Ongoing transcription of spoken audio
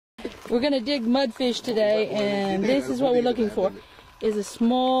We're going to dig mudfish today, and this is what we're looking for, is a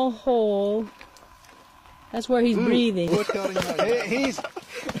small hole. That's where he's breathing. He's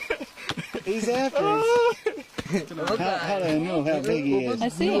after us. How do I know how big he is? I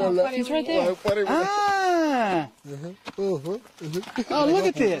see him. He's right there. Ah! Oh, look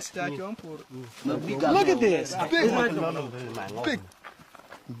at this. Look at this.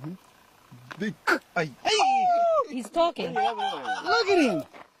 Big. He's talking. Look at him.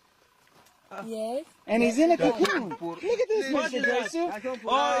 Yes. And he's in a cocoon. Look at this, Mr. Gracie.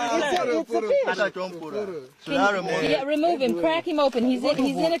 It's a fish. Yeah, remove him. Crack him open. He's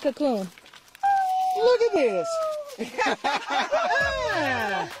in a cocoon. Look at this.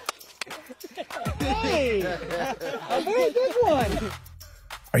 Hey, a very good one.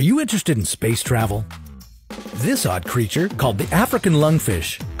 Are you interested in space travel? This odd creature, called the African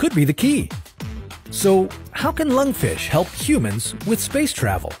lungfish, could be the key. So, how can lungfish help humans with space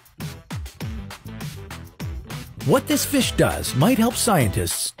travel? What this fish does might help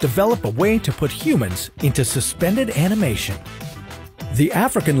scientists develop a way to put humans into suspended animation. The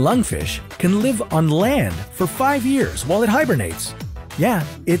African lungfish can live on land for 5 years while it hibernates. Yeah,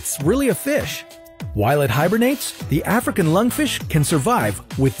 it's really a fish. While it hibernates, the African lungfish can survive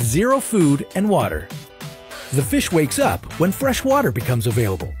with zero food and water. The fish wakes up when fresh water becomes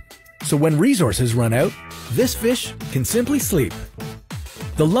available. So when resources run out, this fish can simply sleep.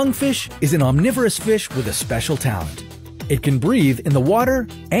 The lungfish is an omnivorous fish with a special talent. It can breathe in the water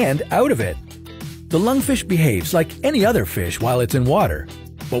and out of it. The lungfish behaves like any other fish while it's in water,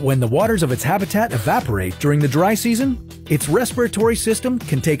 but when the waters of its habitat evaporate during the dry season, its respiratory system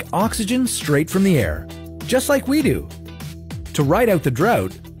can take oxygen straight from the air, just like we do. To ride out the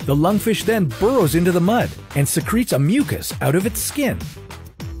drought, the lungfish then burrows into the mud and secretes a mucus out of its skin.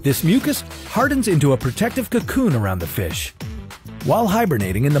 This mucus hardens into a protective cocoon around the fish. While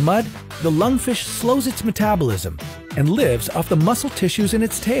hibernating in the mud, the lungfish slows its metabolism and lives off the muscle tissues in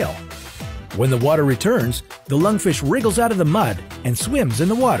its tail. When the water returns, the lungfish wriggles out of the mud and swims in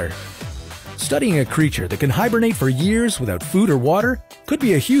the water. Studying a creature that can hibernate for years without food or water could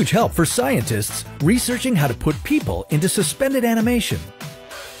be a huge help for scientists researching how to put people into suspended animation.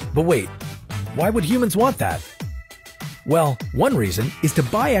 But wait, why would humans want that? Well, one reason is to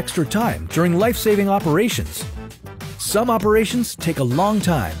buy extra time during life-saving operations. Some operations take a long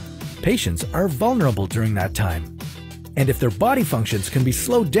time. Patients are vulnerable during that time. And if their body functions can be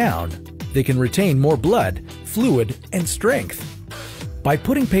slowed down, they can retain more blood, fluid, and strength. By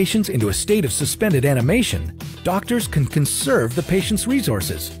putting patients into a state of suspended animation, doctors can conserve the patient's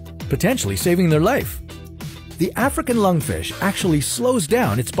resources, potentially saving their life. The African lungfish actually slows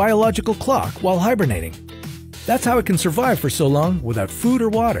down its biological clock while hibernating. That's how it can survive for so long without food or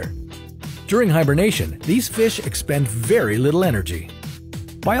water. During hibernation, these fish expend very little energy.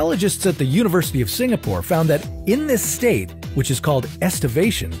 Biologists at the University of Singapore found that in this state, which is called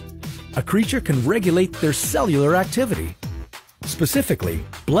estivation, a creature can regulate their cellular activity. Specifically,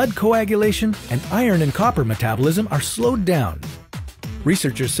 blood coagulation and iron and copper metabolism are slowed down.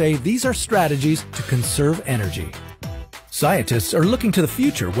 Researchers say these are strategies to conserve energy. Scientists are looking to the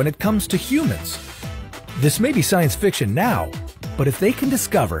future when it comes to humans. This may be science fiction now, but if they can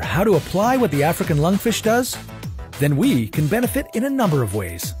discover how to apply what the African lungfish does, then we can benefit in a number of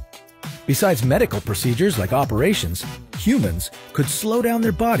ways. Besides medical procedures like operations, humans could slow down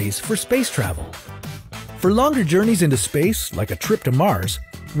their bodies for space travel. For longer journeys into space, like a trip to Mars,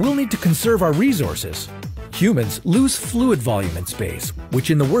 we'll need to conserve our resources. Humans lose fluid volume in space,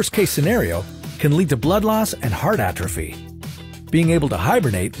 which in the worst-case scenario can lead to blood loss and heart atrophy. Being able to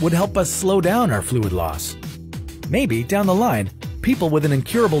hibernate would help us slow down our fluid loss. Maybe, down the line, people with an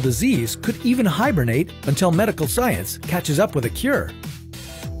incurable disease could even hibernate until medical science catches up with a cure.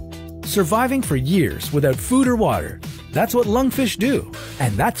 Surviving for years without food or water, that's what lungfish do,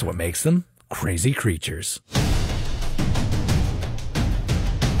 and that's what makes them crazy creatures.